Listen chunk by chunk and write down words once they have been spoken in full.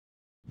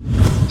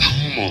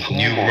of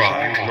new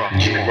rock,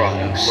 new rock.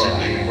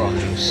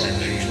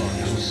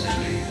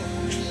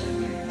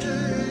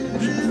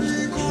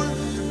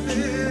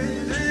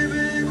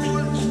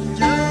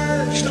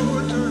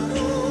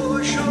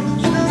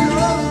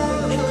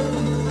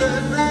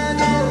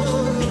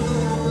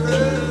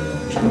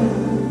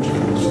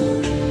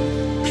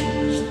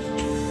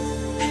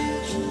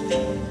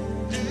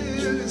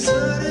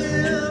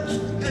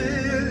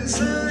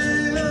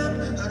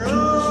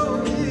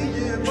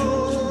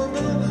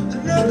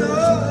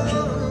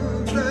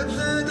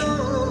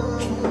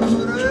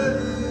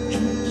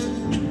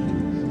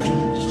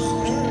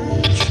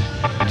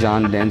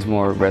 John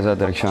Densmore, Reza,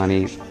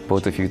 Derakshani,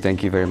 both of you,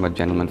 thank you very much,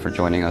 gentlemen, for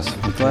joining us.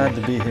 I'm glad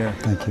to be here.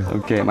 Thank you.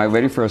 Okay, my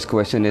very first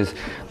question is,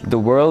 the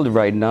world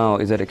right now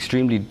is at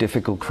extremely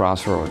difficult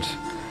crossroads.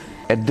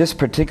 At this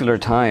particular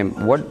time,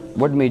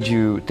 what made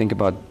you think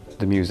about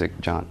the music,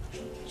 John?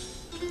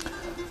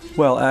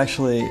 Well,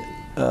 actually,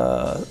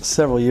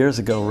 several years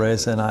ago,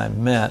 Reza and I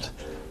met,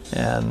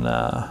 and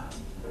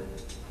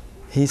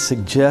he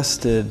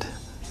suggested,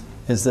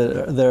 is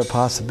there a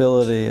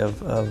possibility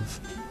of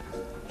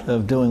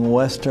doing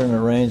Western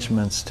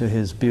arrangements to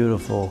his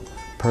beautiful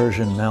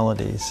Persian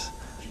melodies,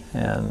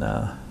 and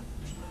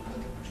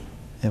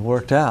it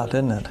worked out,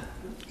 didn't it?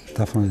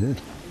 Definitely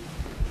did.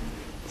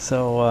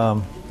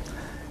 So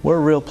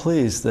we're real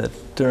pleased that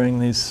during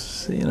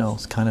these,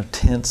 kind of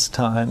tense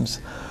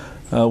times,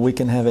 we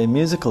can have a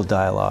musical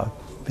dialogue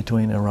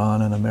between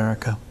Iran and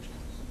America.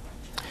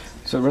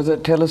 Mm-hmm. So Reza,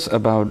 tell us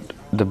about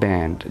the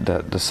band,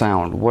 the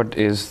sound. What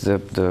is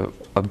the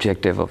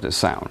objective of the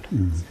sound?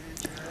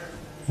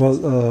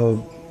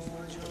 Well,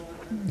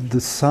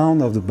 the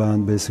sound of the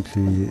band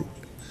basically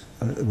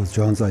it was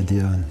John's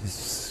idea, and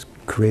he's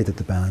created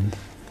the band.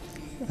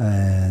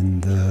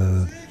 And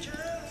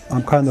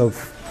I'm kind of,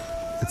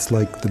 it's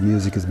like the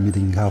music is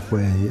meeting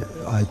halfway.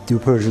 I do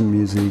Persian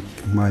music,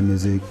 my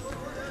music,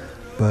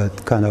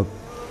 but kind of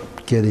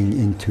getting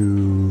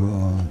into,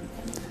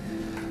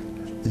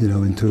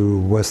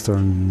 into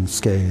Western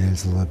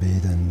scales a little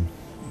bit, and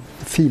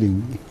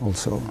feeling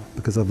also,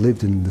 because I've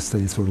lived in the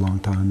States for a long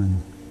time,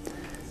 and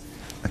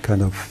I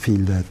kind of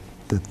feel that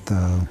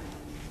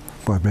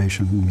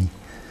vibration in me.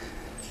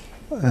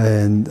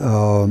 And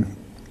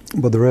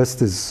but the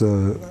rest is,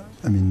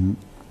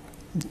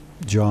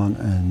 John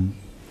and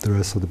the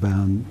rest of the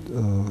band,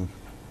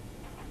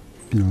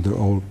 they're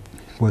all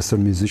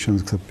Western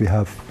musicians, except we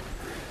have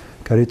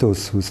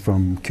Caritos, who's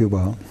from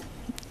Cuba,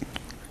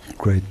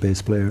 great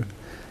bass player,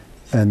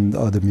 and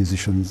other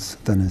musicians,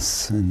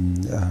 Dennis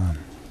and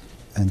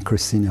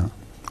Christina,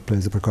 who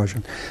plays the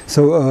percussion.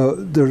 So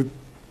there are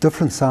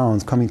different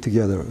sounds coming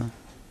together.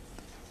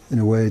 In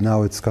a way,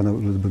 now it's kind of a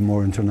little bit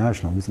more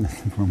international, isn't it?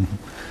 From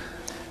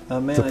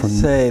may I different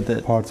say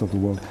that parts of the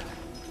world.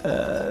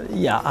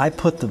 yeah, I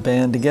put the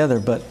band together,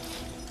 but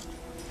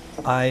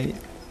I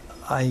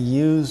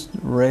used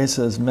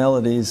Reza's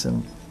melodies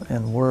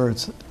and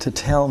words to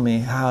tell me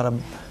how to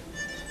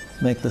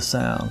make the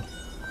sound.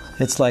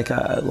 It's like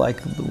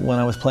when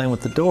I was playing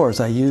with the Doors,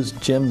 I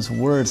used Jim's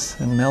words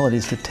and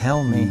melodies to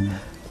tell me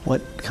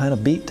what kind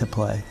of beat to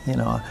play.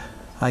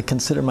 I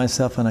consider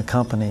myself an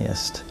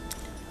accompanist.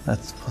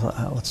 That's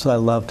what I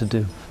love to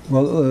do.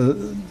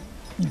 Well,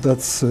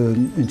 that's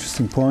an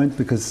interesting point,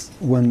 because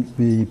when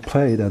we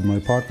played at my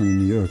apartment in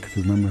New York, if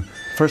you remember.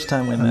 First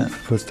time we met.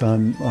 First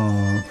time,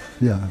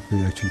 yeah,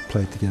 we actually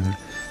played together.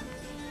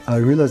 I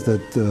realized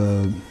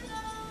that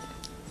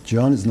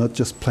John is not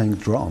just playing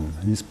drum,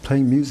 he's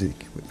playing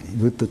music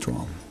with the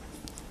drum.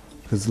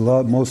 Because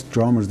most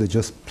drummers, they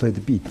just play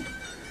the beat.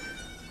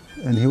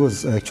 And he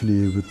was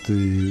actually, with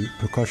the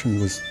percussion,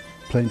 he was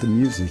playing the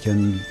music,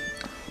 and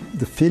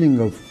the feeling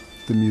of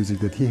the music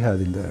that he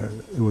had in there,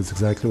 it was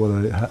exactly what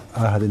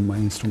I had in my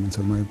instruments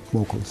and my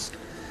vocals.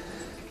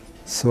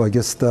 So I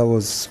guess that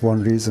was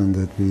one reason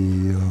that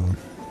we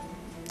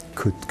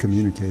could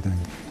communicate.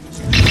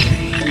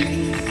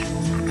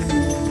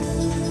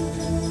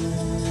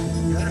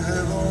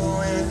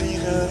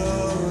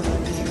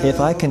 If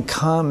I can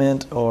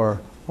comment or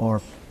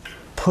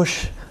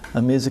push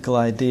a musical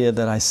idea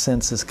that I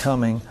sense is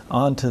coming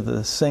onto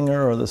the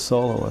singer or the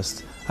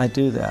soloist, I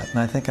do that, and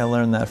I think I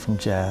learned that from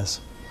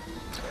jazz.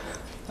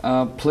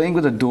 Playing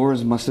with the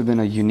Doors must have been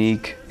a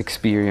unique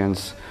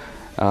experience.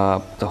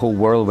 The whole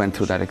world went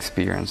through that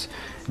experience.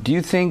 Do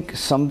you think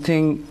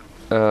something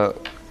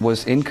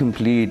was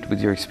incomplete with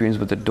your experience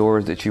with the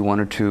Doors that you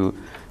wanted to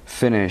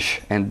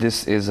finish, and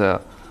this is a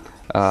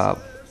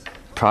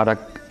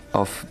product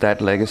of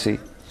that legacy?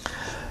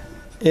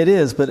 It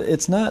is, but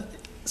it's not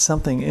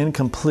something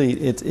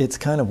incomplete. It's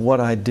kind of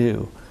what I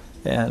do,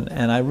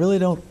 and I really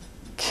don't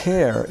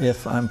care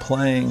if I'm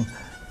playing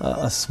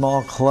a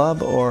small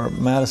club or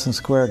Madison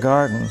Square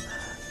Garden.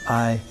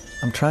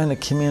 I'm trying to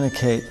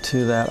communicate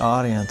to that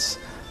audience,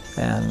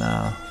 and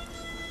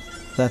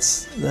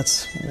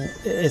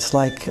it's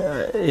like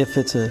if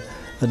it's a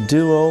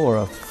duo or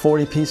a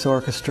 40-piece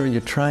orchestra,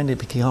 you're trying to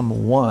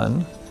become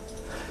one,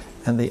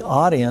 and the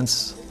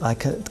audience, I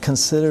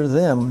consider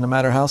them, no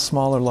matter how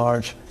small or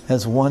large,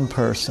 as one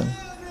person,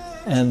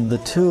 and the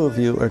two of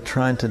you are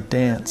trying to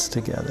dance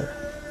together.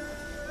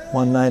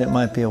 One night it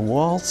might be a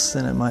waltz,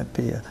 and it might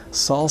be a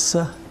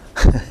salsa,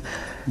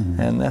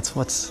 and that's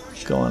what's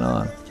going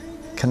on,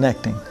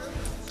 connecting.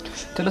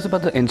 Tell us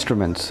about the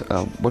instruments.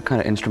 What kind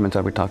of instruments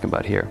are we talking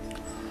about here?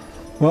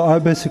 Well, I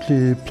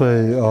basically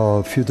play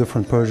a few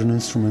different Persian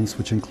instruments,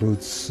 which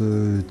includes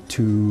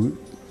 2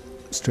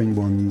 string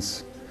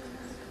ones,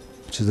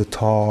 which is the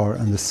tar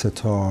and the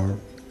sitar,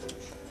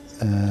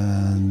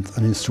 and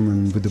an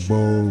instrument with a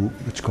bow,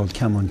 which is called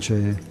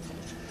kamanche,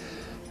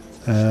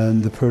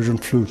 and the Persian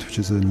flute, which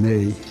is a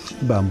ney,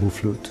 bamboo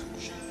flute,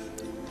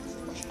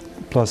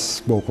 plus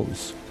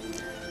vocals.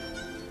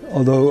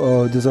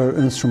 Although these are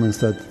instruments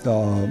that,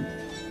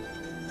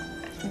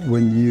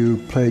 when you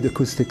play it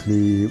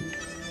acoustically,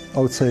 I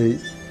would say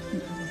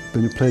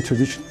when you play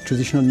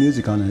traditional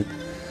music on it,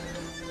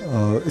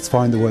 it's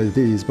fine the way it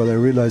is, but I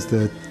realized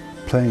that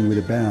playing with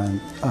a band,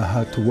 I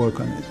had to work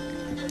on it.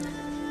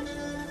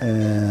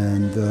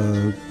 And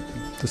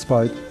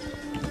despite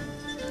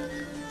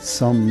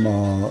some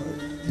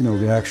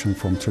reaction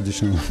from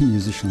traditional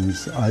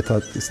musicians, I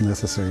thought it's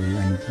necessary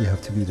and you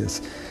have to do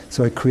this.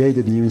 So I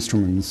created new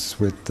instruments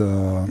with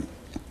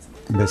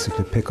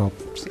basically pickup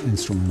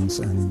instruments,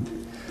 and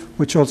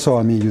which also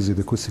use it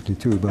acoustically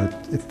too, but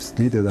if it's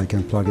needed I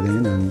can plug it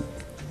in and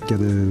get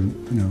a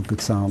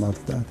good sound out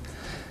of that.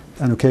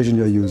 And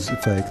occasionally I use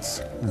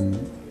effects, and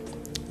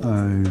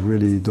I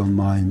really don't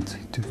mind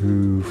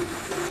to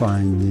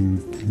finding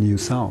new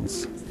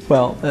sounds.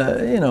 Well,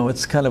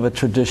 it's kind of a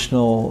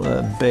traditional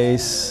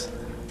bass,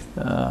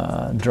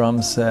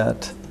 drum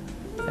set,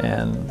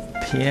 and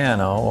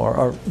piano,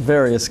 or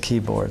various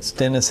keyboards.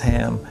 Dennis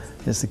Ham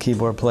is the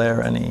keyboard player,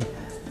 and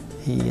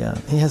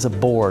he has a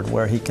board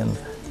where he can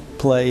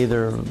play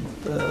either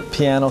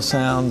piano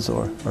sounds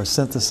or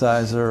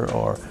synthesizer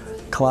or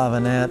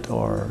clavinet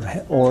or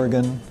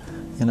organ,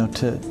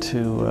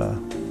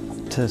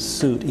 to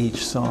suit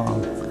each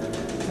song.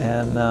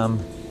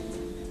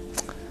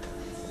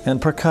 And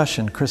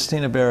percussion.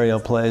 Christina Barrio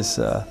plays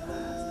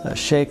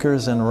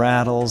shakers and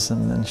rattles,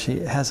 and then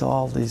she has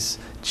all these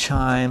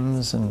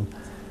chimes, and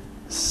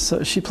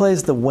so she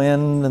plays the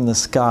wind and the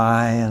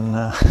sky, and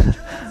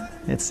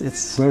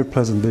it's very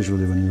pleasant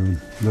visually when you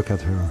look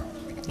at her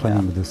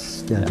playing with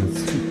this gadget.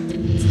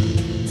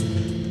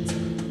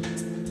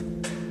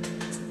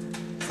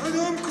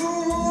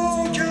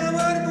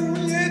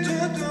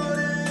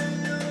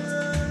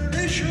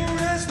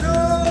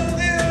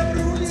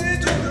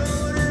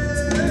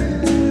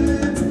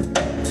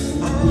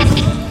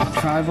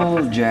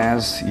 Tribal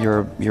Jazz,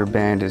 your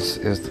band is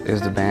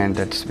the band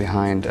that's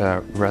behind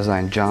Reza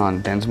and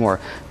John, Densmore.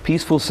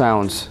 Peaceful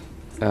Sounds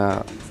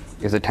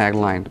is a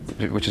tagline,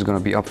 which is going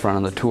to be up front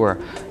on the tour.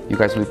 You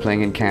guys will be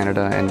playing in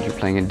Canada, and you're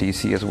playing in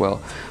DC as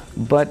well.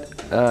 But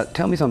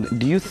tell me something,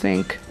 do you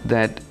think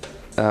that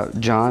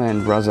John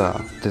and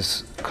Reza,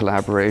 this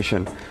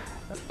collaboration,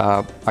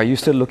 are you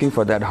still looking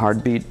for that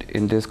heartbeat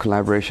in this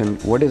collaboration?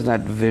 What is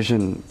that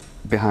vision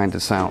behind the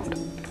sound?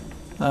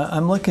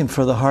 I'm looking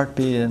for the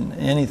heartbeat in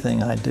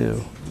anything I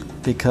do,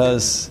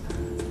 because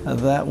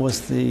that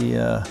was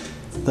the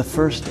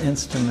first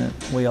instrument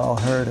we all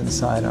heard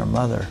inside our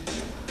mother.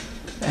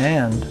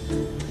 And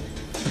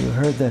you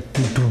heard that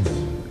doo-doo,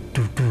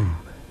 doo-doo.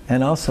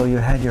 And also you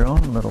had your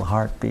own little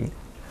heartbeat.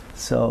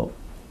 So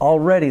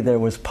already there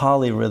was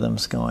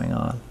polyrhythms going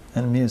on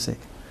in music.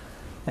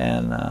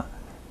 And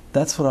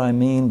that's what I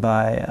mean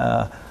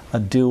by a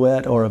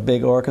duet or a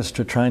big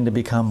orchestra trying to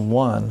become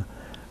one.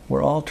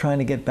 We're all trying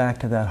to get back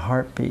to that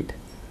heartbeat.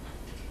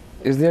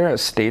 Is there a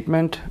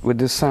statement with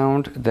this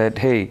sound that,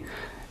 hey,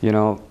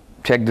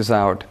 check this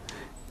out,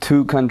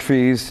 2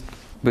 countries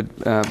with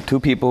 2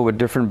 people with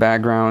different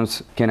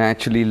backgrounds can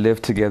actually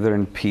live together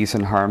in peace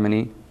and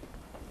harmony?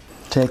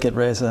 Take it,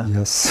 Reza.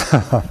 Yes.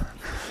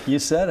 You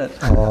said it.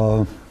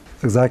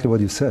 Exactly what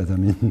you said.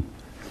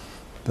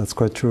 That's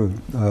quite true.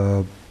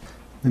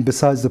 And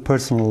besides the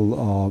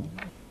personal,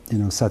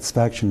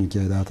 satisfaction you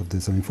get out of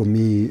this, for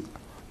me,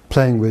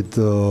 playing with,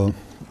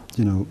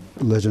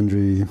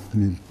 legendary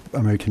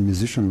American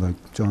musician like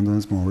John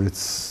Densmore,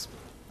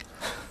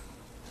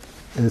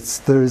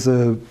 there is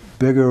a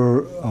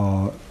bigger,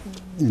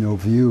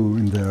 view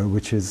in there,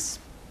 which is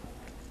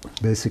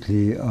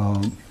basically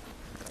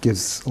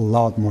gives a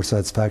lot more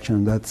satisfaction.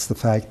 And that's the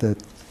fact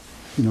that,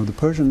 the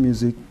Persian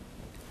music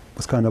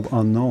was kind of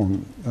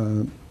unknown,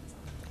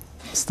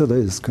 still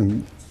is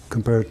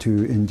compared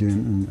to Indian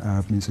and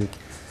Arab music.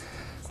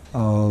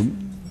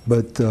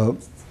 But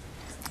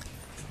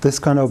this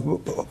kind of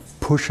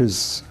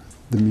pushes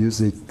the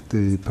music,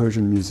 the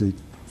Persian music,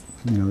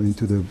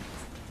 into the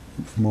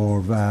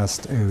more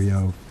vast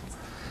area.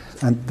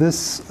 And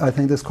I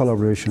think this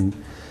collaboration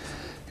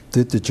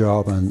did the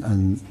job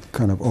and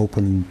kind of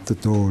opened the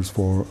doors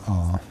for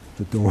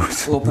the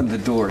doors. Open the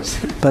doors.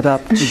 But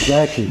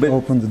exactly,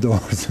 open the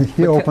doors.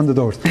 He opened the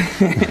doors.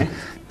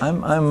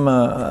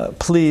 I'm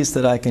pleased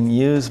that I can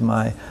use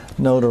my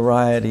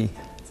notoriety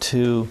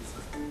to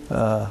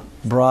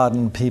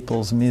broaden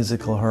people's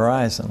musical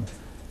horizon.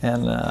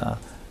 And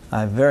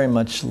I very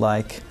much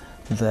like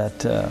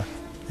that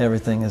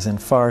everything is in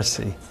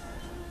Farsi.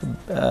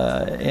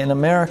 In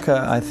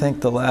America, I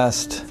think the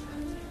last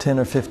 10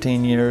 or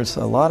 15 years,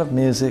 a lot of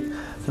music,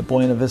 the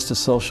Buena Vista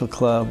Social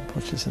Club,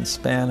 which is in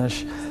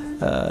Spanish,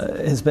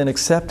 has been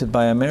accepted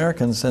by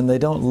Americans, and they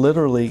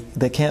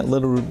can't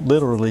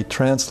literally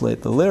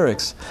translate the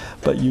lyrics,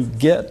 but you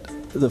get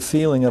the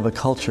feeling of a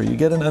culture, you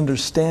get an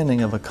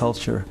understanding of a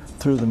culture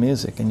through the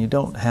music, and you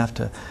don't have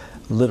to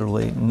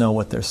literally know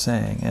what they're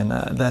saying, and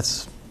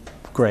that's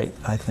great,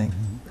 I think.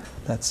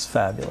 That's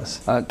fabulous.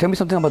 Tell me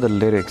something about the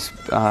lyrics.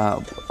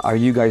 Are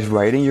you guys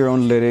writing your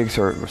own lyrics,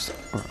 or?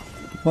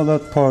 Well,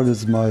 that part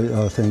is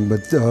my thing,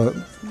 but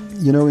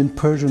you know, in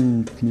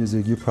Persian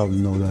music, you probably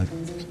know that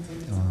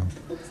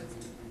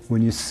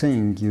when you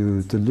sing,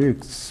 the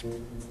lyrics,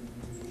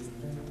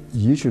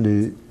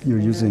 usually you're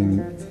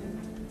using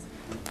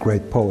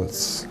great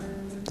poets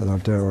that are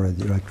there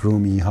already, like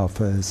Rumi,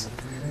 Hafez,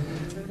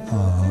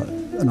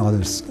 and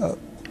others.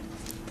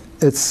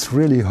 It's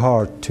really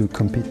hard to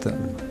compete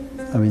them.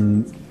 I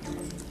mean,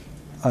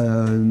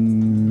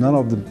 none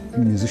of the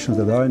musicians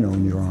that I know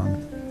in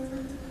Iran,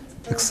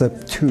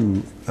 except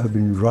two, have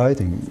been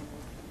writing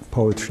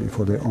poetry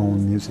for their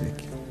own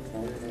music.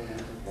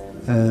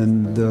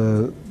 And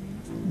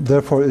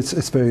therefore it's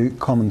a very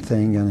common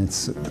thing, and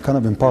it's kind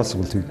of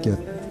impossible to get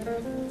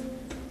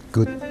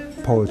good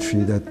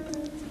poetry that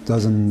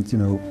doesn't, you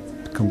know,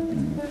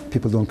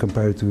 people don't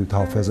compare it to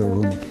Hafez or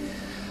Rumi.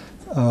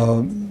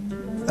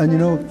 And you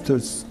know,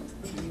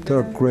 there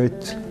are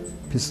great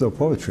pieces of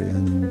poetry,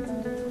 and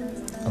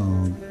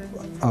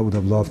I would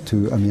have loved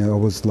to, I mean, I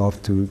always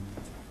loved to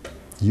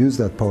use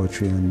that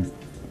poetry and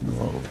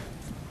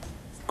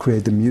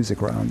create the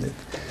music around it.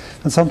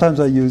 And sometimes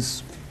I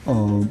use,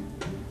 you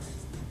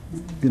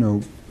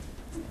know,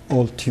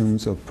 old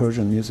tunes of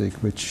Persian music,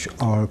 which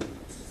are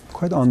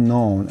quite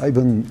unknown.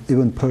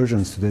 Even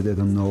Persians today, they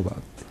don't know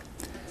about.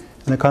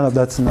 And kind of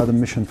that's another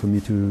mission for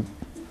me to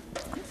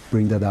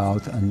bring that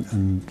out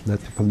and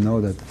let people know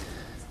that,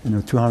 you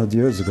know, 200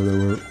 years ago there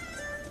were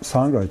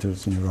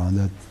songwriters in Iran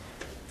that,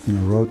 you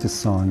know, wrote these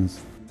songs.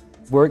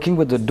 Working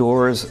with the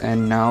Doors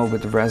and now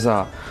with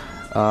Reza,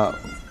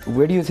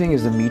 where do you think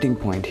is the meeting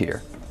point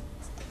here?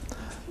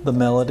 The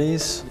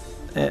melodies,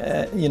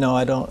 you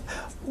know,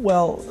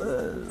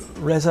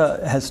 Reza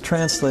has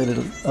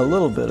translated a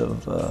little bit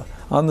of,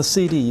 on the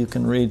CD you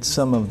can read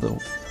some of the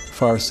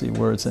Farsi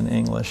words in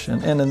English,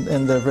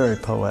 and they're very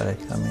poetic,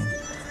 I mean.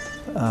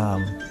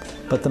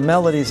 But the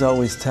melodies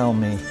always tell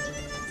me,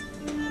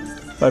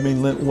 I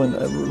mean, when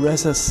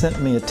Reza sent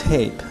me a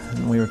tape,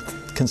 and we were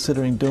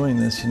considering doing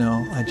this, you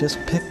know, I just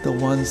picked the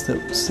ones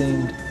that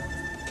seemed,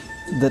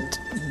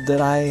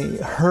 that I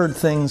heard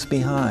things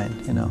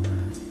behind, you know.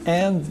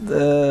 And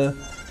the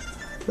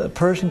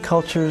Persian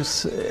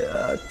culture's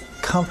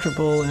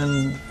comfortable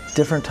in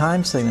different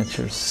time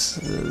signatures,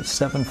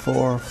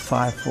 7/4,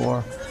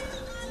 5/4.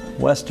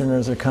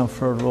 Westerners are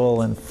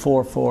comfortable in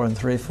 4/4 and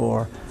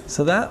 3/4.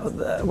 So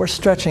that we're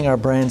stretching our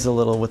brains a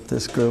little with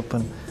this group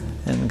and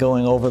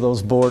going over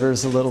those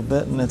borders a little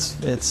bit, and it's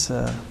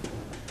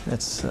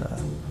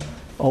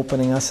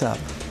opening us up.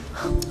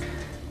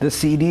 The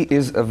CD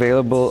is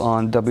available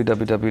on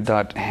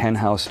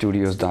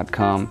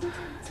www.henhousestudios.com,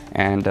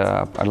 and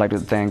I'd like to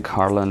thank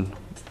Harlan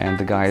and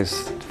the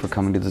guys for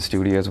coming to the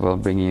studio as well,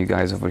 bringing you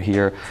guys over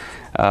here.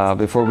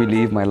 Before we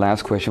leave, my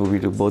last question will be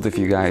to both of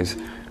you guys.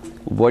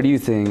 What do you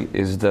think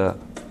is the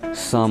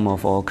sum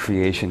of all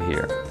creation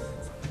here?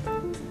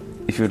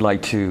 If you'd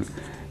like to,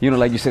 you know,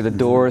 like you say the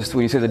Doors,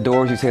 when you say the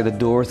Doors, you say the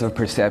doors of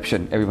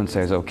perception. Everyone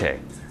says, okay,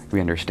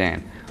 we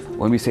understand.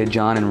 When we say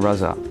John and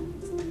Reza,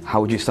 how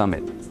would you sum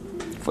it?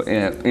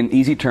 In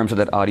easy terms so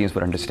that audience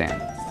would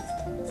understand.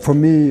 For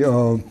me,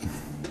 I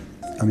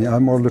mean, I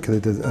more look at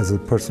it as a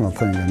personal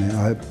thing. I mean,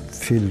 I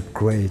feel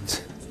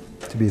great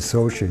to be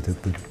associated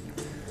with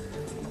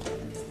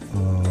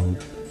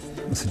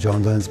Mr.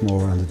 John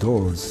Densmore and the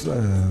Doors.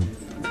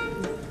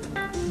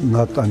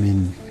 Not, I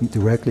mean,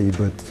 directly,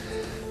 but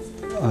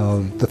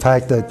the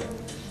fact that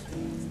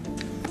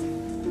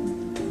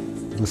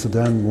Mr.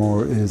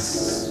 Densmore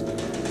is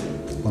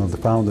one of the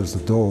founders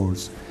of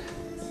Doors,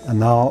 and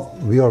now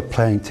we are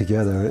playing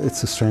together,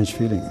 it's a strange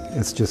feeling.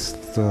 It's just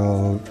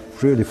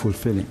really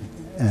fulfilling.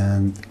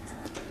 And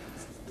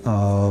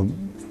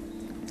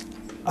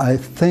I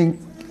think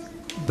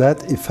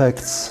that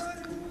affects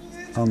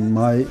on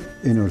my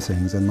inner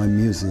things and my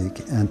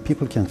music, and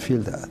people can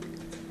feel that.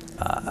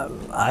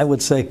 I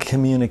would say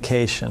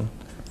communication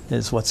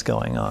is what's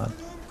going on.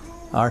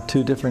 Our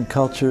two different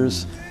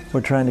cultures,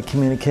 we're trying to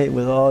communicate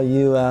with all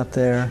you out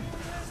there.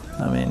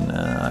 I mean,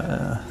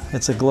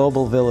 it's a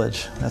global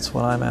village. That's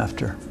what I'm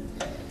after.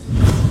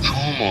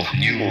 Home of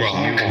new rock.